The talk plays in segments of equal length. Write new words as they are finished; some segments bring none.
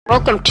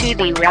Welcome to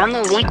the Round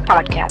the League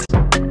podcast.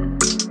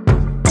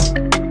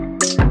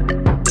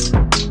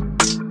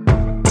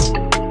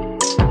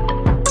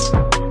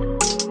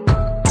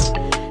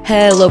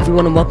 Hello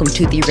everyone and welcome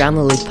to the Round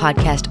the League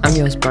podcast. I'm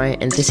your host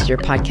Brian and this is your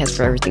podcast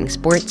for everything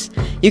sports.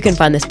 You can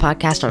find this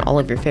podcast on all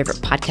of your favorite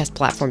podcast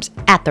platforms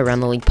at the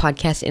Round the League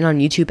podcast and on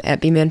YouTube at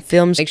B-Man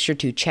Films. Make sure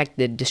to check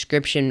the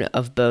description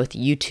of both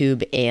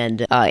YouTube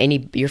and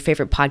your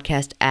favorite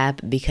podcast app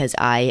because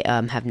I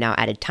have now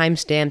added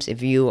timestamps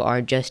if you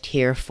are just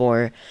here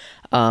for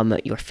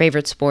your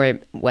favorite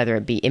sport, whether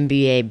it be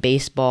NBA,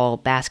 baseball,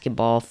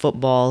 basketball,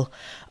 football.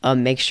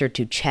 Make sure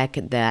to check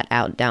that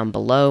out down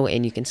below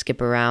and you can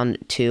skip around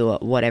to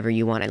whatever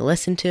you want to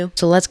listen to.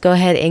 So let's go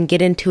ahead and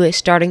get into it,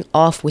 starting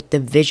off with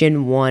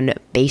Division I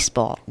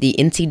baseball. The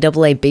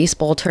NCAA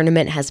baseball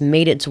tournament has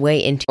made its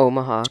way into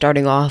Omaha,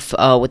 starting off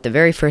with the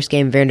very first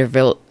game,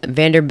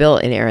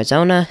 Vanderbilt in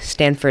Arizona,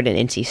 Stanford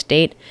and NC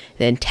State,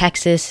 then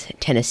Texas,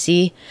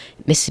 Tennessee,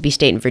 Mississippi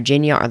State and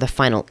Virginia are the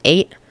final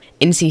 8.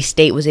 NC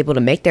State was able to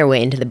make their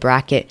way into the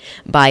bracket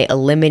by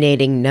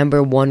eliminating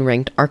number 1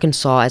 ranked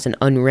Arkansas as an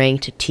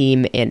unranked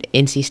team, and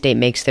NC State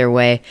makes their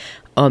way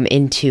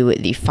into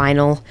the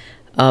final.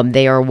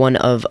 They are one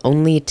of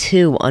only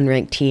 2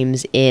 unranked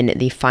teams in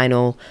the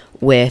final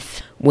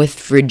with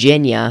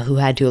Virginia, who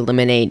had to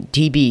eliminate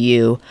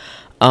DBU,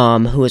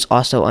 who is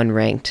also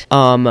unranked.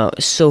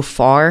 So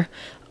far,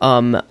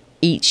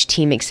 each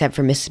team except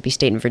for Mississippi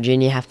State and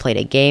Virginia have played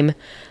a game.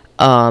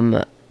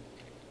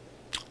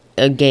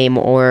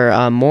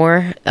 Or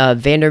more.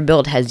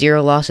 Vanderbilt has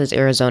 0 losses,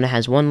 Arizona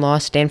has 1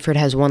 loss, Stanford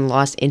has 1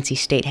 loss, NC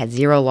State has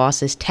 0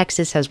 losses,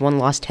 Texas has 1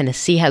 loss,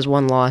 Tennessee has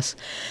 1 loss,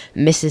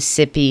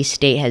 Mississippi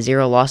State has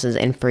 0 losses,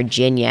 and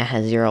Virginia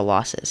has 0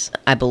 losses.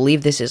 I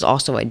believe this is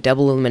also a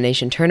double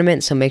elimination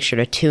tournament, so make sure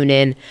to tune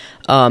in.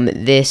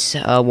 This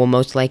will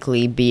most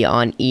likely be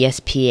on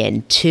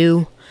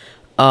ESPN2,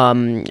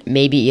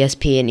 maybe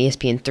ESPN,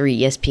 ESPN3,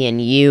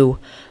 ESPNU.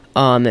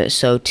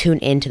 So tune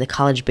in to the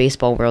College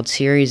Baseball World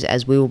Series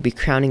as we will be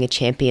crowning a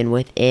champion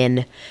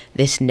within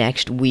this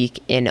next week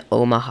in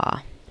Omaha.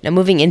 Now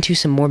moving into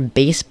some more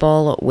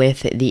baseball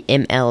with the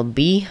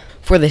MLB.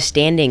 For the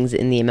standings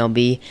in the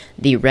MLB,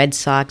 the Red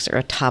Sox are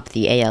atop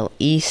the AL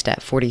East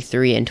at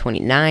 43 and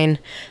 29.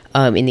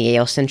 In the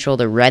AL Central,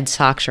 the Red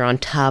Sox are on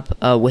top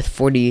with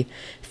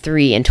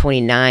 43 and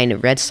 29.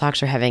 Red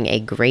Sox are having a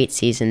great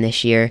season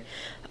this year.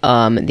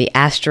 The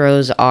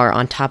Astros are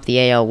on top of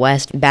the AL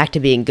West, back to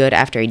being good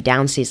after a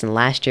down season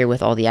last year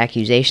with all the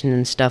accusations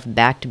and stuff,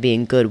 back to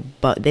being good,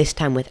 but this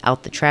time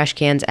without the trash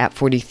cans at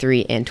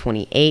 43 and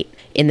 28.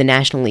 In the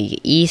National League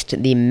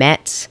East, the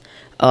Mets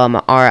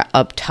are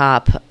up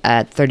top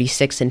at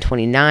 36 and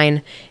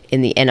 29.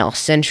 In the NL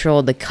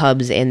Central, the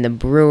Cubs and the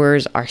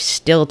Brewers are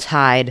still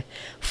tied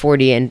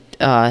 40 and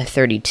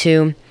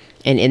 32.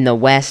 And in the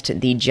West,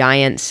 the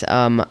Giants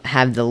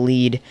have the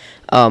lead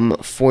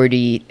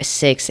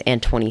 46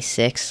 and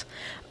 26.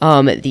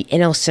 The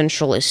NL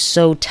Central is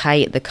so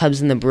tight. The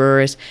Cubs and the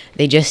Brewers,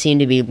 they just seem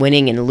to be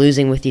winning and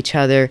losing with each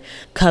other.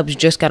 Cubs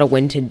just got to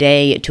win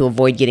today to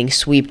avoid getting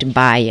swept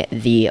by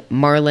the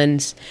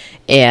Marlins.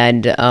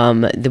 And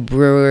the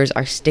Brewers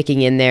are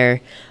sticking in there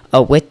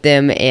with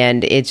them,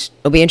 and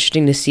it'll be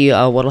interesting to see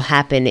what'll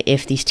happen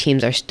if these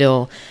teams are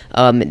still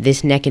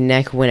this neck and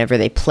neck whenever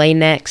they play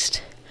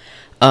next.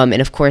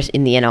 And of course,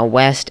 in the NL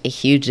West, a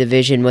huge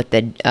division with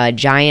the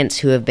Giants,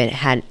 who have been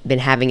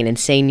having an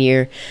insane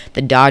year.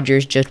 The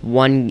Dodgers just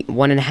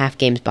 1.5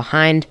 games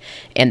behind,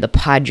 and the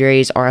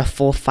Padres are a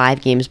full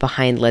 5 games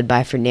behind, led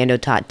by Fernando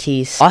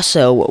Tatis.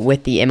 Also,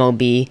 with the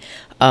MLB,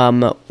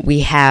 we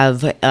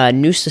have a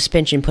new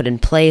suspension put in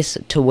place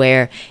to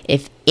where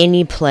if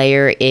any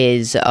player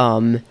is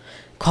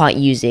caught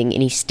using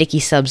any sticky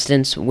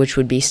substance, which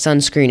would be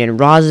sunscreen and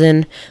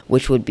rosin,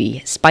 which would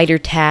be spider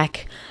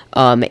tack,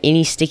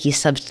 any sticky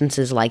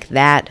substances like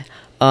that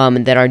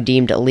that are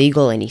deemed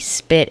illegal, any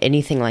spit,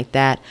 anything like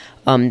that,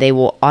 they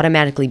will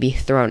automatically be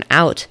thrown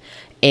out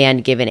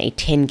and given a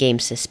 10-game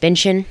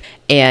suspension,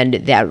 and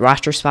that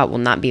roster spot will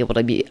not be able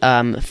to be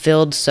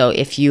filled. So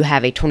if you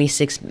have a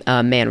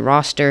 26-man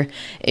roster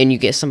and you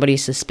get somebody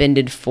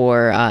suspended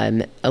for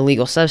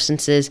illegal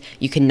substances,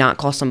 you cannot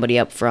call somebody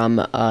up from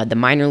the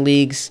minor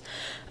leagues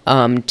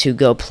to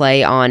go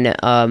play on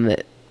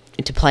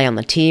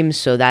the team.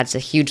 So that's a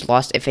huge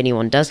loss if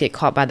anyone does get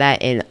caught by that,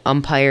 and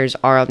umpires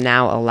are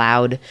now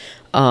allowed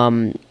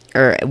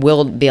or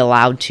will be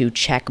allowed to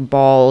check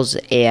balls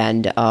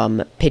and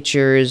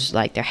pitchers,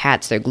 like their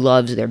hats, their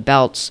gloves, their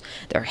belts,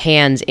 their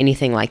hands,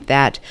 anything like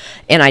that.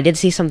 And I did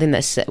see something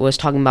that was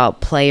talking about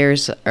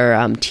players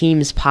or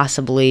teams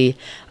possibly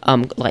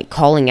like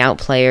calling out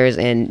players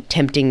and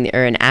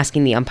and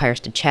asking the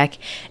umpires to check.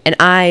 And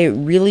I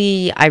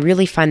really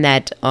find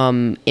that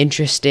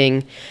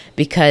interesting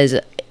because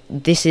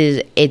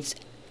it's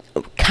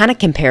kind of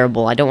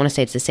comparable. I don't want to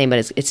say it's the same,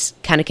 but it's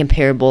kind of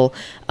comparable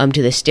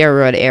to the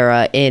steroid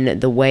era in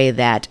the way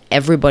that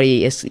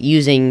everybody is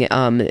using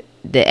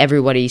that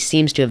everybody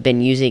seems to have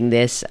been using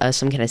this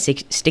some kind of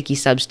sticky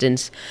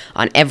substance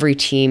on every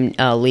team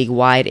league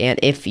wide. And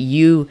if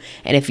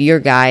your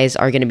guys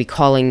are going to be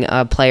calling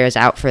players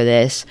out for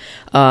this,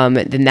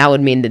 then that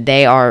would mean that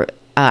they are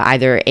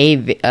either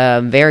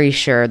very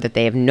sure that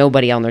they have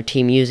nobody on their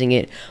team using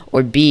it,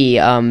 or B,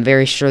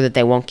 very sure that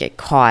they won't get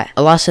caught.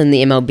 Also in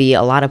the MLB,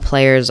 a lot of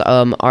players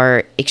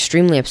are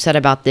extremely upset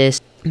about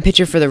this.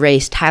 Pitcher for the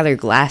Rays, Tyler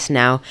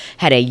Glasnow,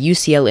 had a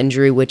UCL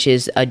injury, which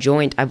is a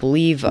joint, I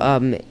believe,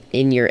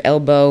 in your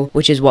elbow,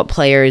 which is what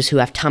players who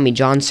have Tommy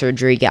John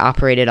surgery get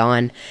operated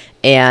on.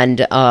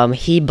 And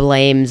he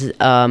blames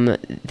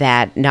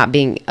that not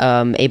being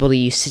able to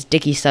use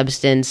sticky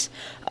substance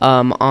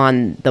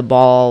on the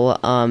ball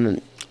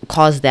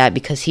caused that,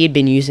 because he had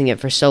been using it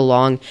for so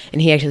long. And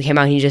he actually came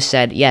out and he just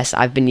said, yes,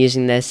 I've been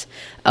using this.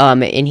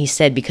 And he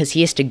said because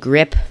he has to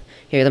grip.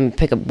 Here, let me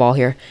pick up a ball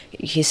here.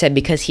 He said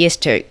because he has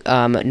to,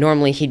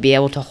 normally he'd be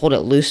able to hold it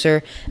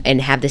looser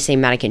and have the same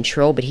amount of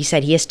control, but he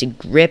said he has to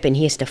grip and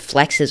he has to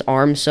flex his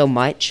arm so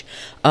much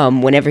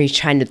whenever he's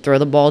trying to throw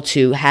the ball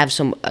to have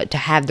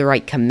the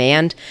right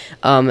command,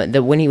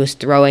 that when he was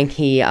throwing,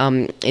 he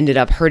ended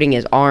up hurting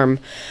his arm.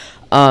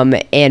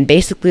 And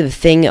basically the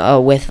thing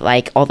with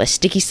like all the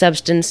sticky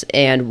substance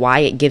and why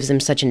it gives them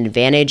such an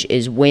advantage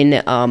is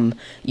when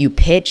you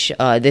pitch,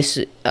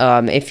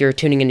 if you're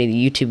tuning into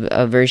the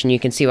YouTube version, you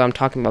can see what I'm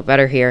talking about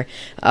better here.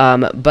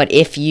 But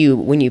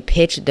when you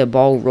pitch, the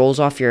ball rolls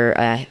off your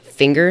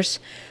fingers,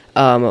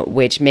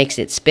 which makes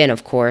it spin,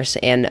 of course.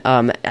 And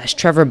as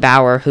Trevor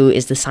Bauer, who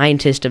is the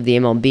scientist of the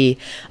MLB,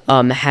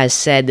 has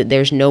said that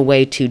there's no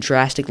way to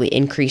drastically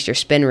increase your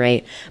spin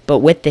rate, but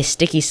with this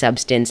sticky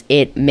substance,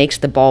 it makes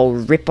the ball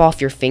rip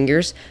off your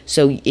fingers,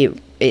 so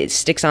it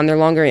sticks on there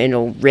longer and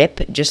it'll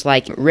rip, just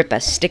like rip a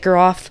sticker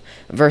off,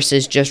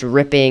 versus just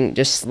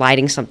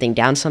sliding something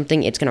down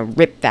something. It's going to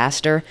rip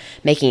faster,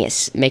 making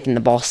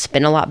the ball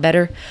spin a lot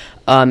better.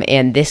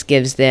 And this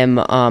gives them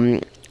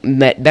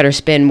better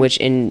spin, which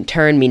in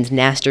turn means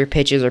nastier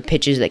pitches, or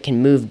pitches that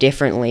can move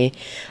differently.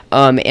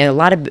 And a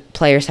lot of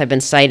players have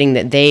been citing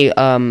that they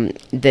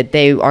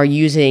are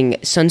using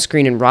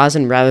sunscreen and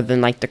rosin rather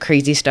than like the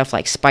crazy stuff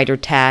like spider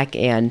tack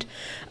and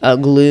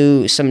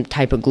glue, some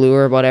type of glue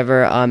or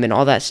whatever, and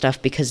all that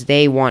stuff, because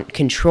they want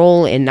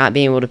control and not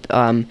being able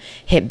to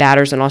hit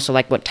batters, and also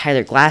like what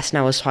Tyler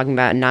Glasnow was talking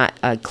about, not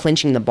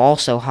clinching the ball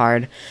so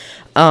hard.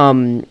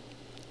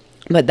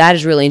 But that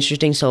is really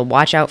interesting, so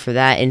watch out for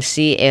that and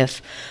see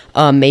if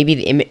maybe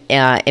the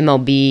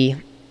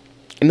MLBPA,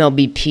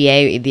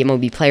 the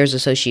MLB Players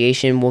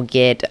Association, will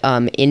get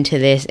into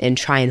this and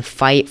try and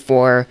fight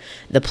for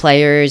the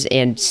players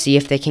and see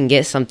if they can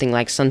get something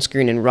like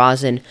sunscreen and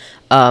rosin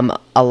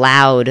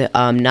allowed.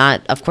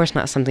 Not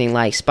something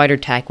like spider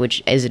tack,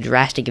 which is a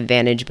drastic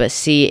advantage, but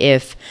see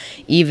if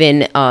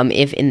even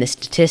if in the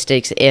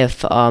statistics,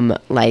 if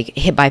like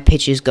hit by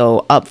pitches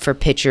go up for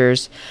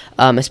pitchers,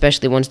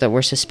 especially ones that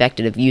were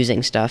suspected of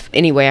using stuff.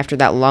 Anyway, after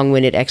that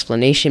long-winded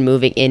explanation,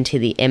 moving into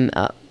the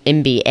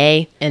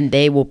NBA, and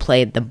they will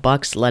play the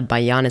Bucks, led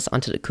by Giannis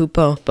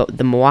Antetokounmpo. But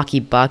the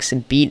Milwaukee Bucks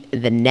beat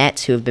the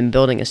Nets, who have been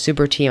building a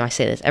super team. I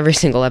say this every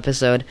single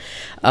episode.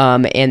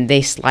 And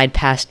they slide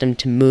past them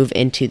to move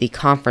into the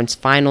conference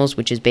finals,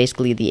 which is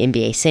basically the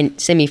NBA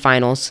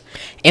semifinals.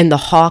 And the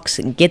Hawks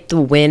get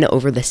the win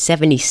over the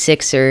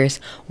 76ers,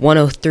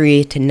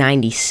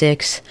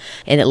 103-96.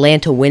 And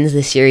Atlanta wins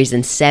the series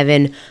in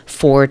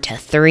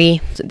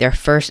 7-4-3. Their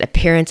first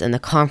appearance in the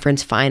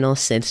conference finals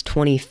since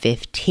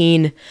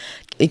 2015.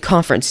 The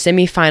conference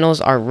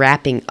semifinals are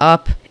wrapping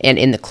up, and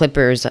in the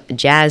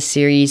Clippers-Jazz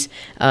series,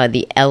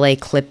 the LA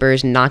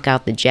Clippers knock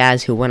out the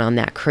Jazz, who went on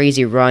that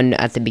crazy run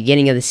at the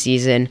beginning of the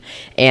season,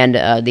 and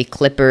the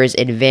Clippers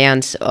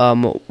advance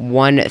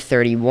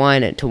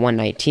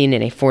 131-119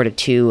 in a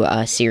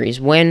 4-2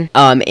 series win.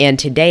 And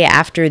today,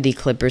 after the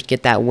Clippers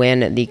get that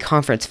win, the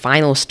conference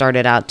finals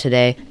started out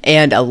today,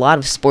 and a lot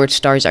of sports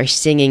stars are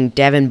singing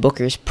Devin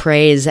Booker's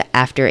praise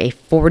after a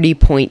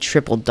 40-point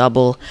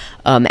triple-double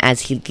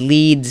as he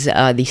leads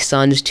the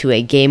Suns to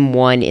a Game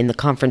 1 in the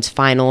conference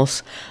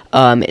finals,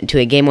 to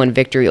a Game 1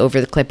 victory over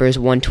the Clippers,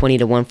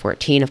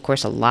 120-114. Of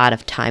course, a lot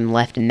of time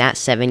left in that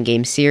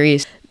 7-game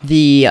series.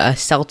 The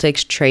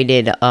Celtics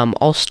traded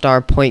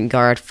all-star point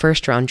guard,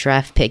 first-round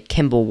draft pick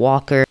Kemba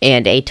Walker,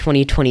 and a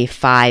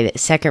 2025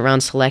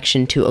 second-round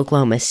selection to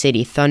Oklahoma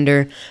City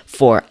Thunder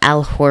for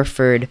Al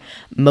Horford,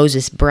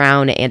 Moses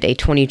Brown, and a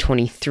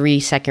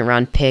 2023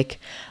 second-round pick,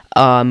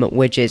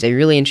 which is a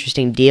really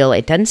interesting deal.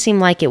 It doesn't seem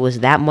like it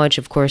was that much.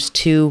 Of course,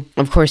 two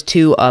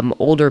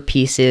older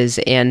pieces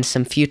and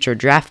some future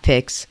draft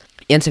picks.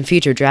 But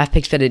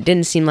it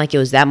didn't seem like it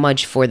was that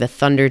much for the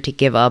Thunder to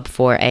give up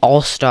for an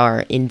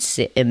all-star,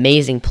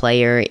 amazing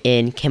player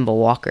in Kemba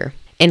Walker.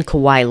 And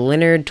Kawhi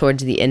Leonard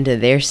towards the end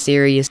of their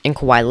series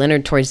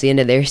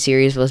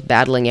was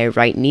battling a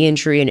right knee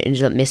injury and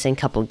ended up missing a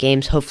couple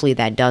games. Hopefully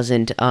that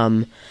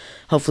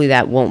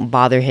won't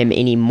bother him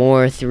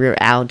anymore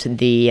throughout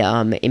the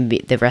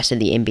rest of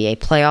the NBA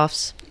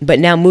playoffs. But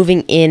now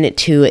moving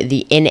into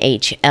the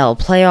NHL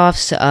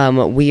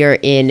playoffs, we are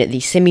in the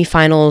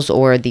semifinals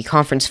or the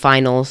conference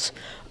finals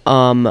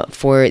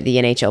for the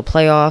NHL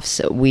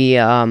playoffs. We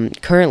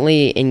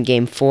currently in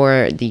Game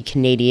 4, the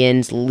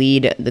Canadiens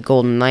lead the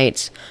Golden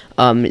Knights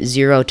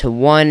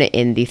 0-1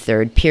 in the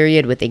third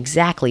period with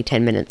exactly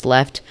 10 minutes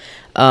left.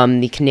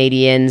 The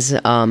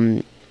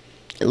Canadiens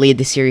lead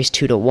the series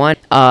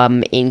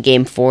 2-1. In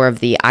Game 4 of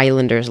the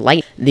Islanders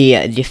Light,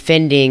 the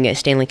defending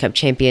Stanley Cup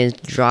champions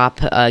drop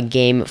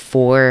Game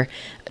 4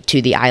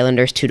 to the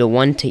Islanders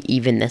 2-1 to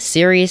even the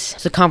series.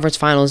 The conference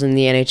finals in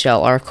the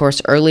NHL are, of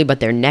course, early, but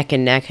they're neck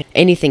and neck.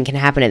 Anything can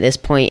happen at this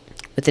point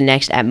with the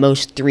next, at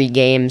most, 3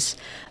 games.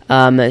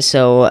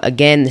 So,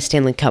 again, the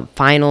Stanley Cup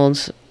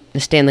Finals,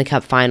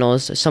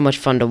 so much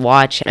fun to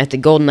watch. As the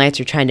Golden Knights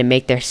are trying to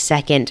make their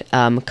second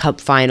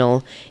Cup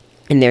Final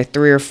in their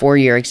 3 or 4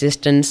 year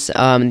existence,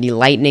 the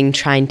Lightning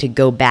trying to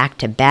go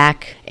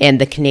back-to-back, and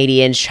the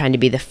Canadiens trying to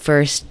be the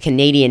first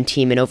Canadian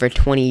team in over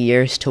 20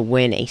 years to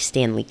win a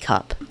Stanley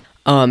Cup.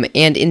 And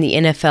in the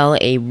NFL,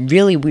 a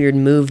really weird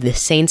move. The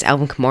Saints'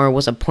 Alvin Kamara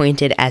was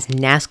appointed as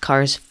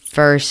NASCAR's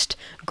first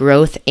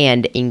growth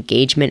and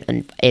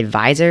engagement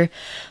advisor.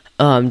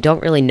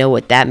 Don't really know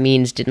what that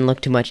means, didn't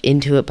look too much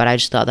into it, but I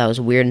just thought that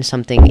was weird and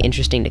something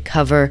interesting to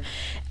cover.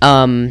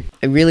 A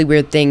really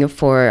weird thing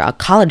for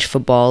college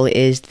football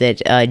is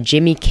that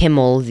Jimmy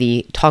Kimmel,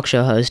 the talk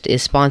show host,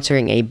 is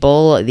sponsoring a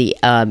bowl, the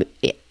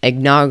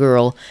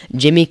inaugural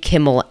Jimmy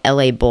Kimmel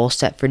LA Bowl,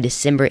 set for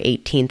December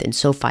 18th in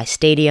SoFi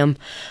Stadium.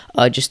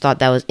 Just thought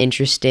that was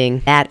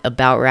interesting. That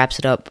about wraps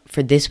it up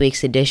for this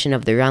week's edition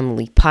of the Around the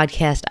League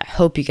podcast. I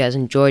hope you guys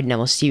enjoyed, and I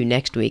will see you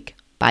next week.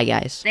 Bye,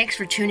 guys. Thanks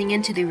for tuning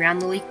in to the Around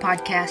the League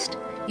podcast.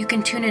 You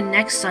can tune in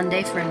next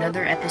Sunday for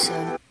another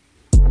episode.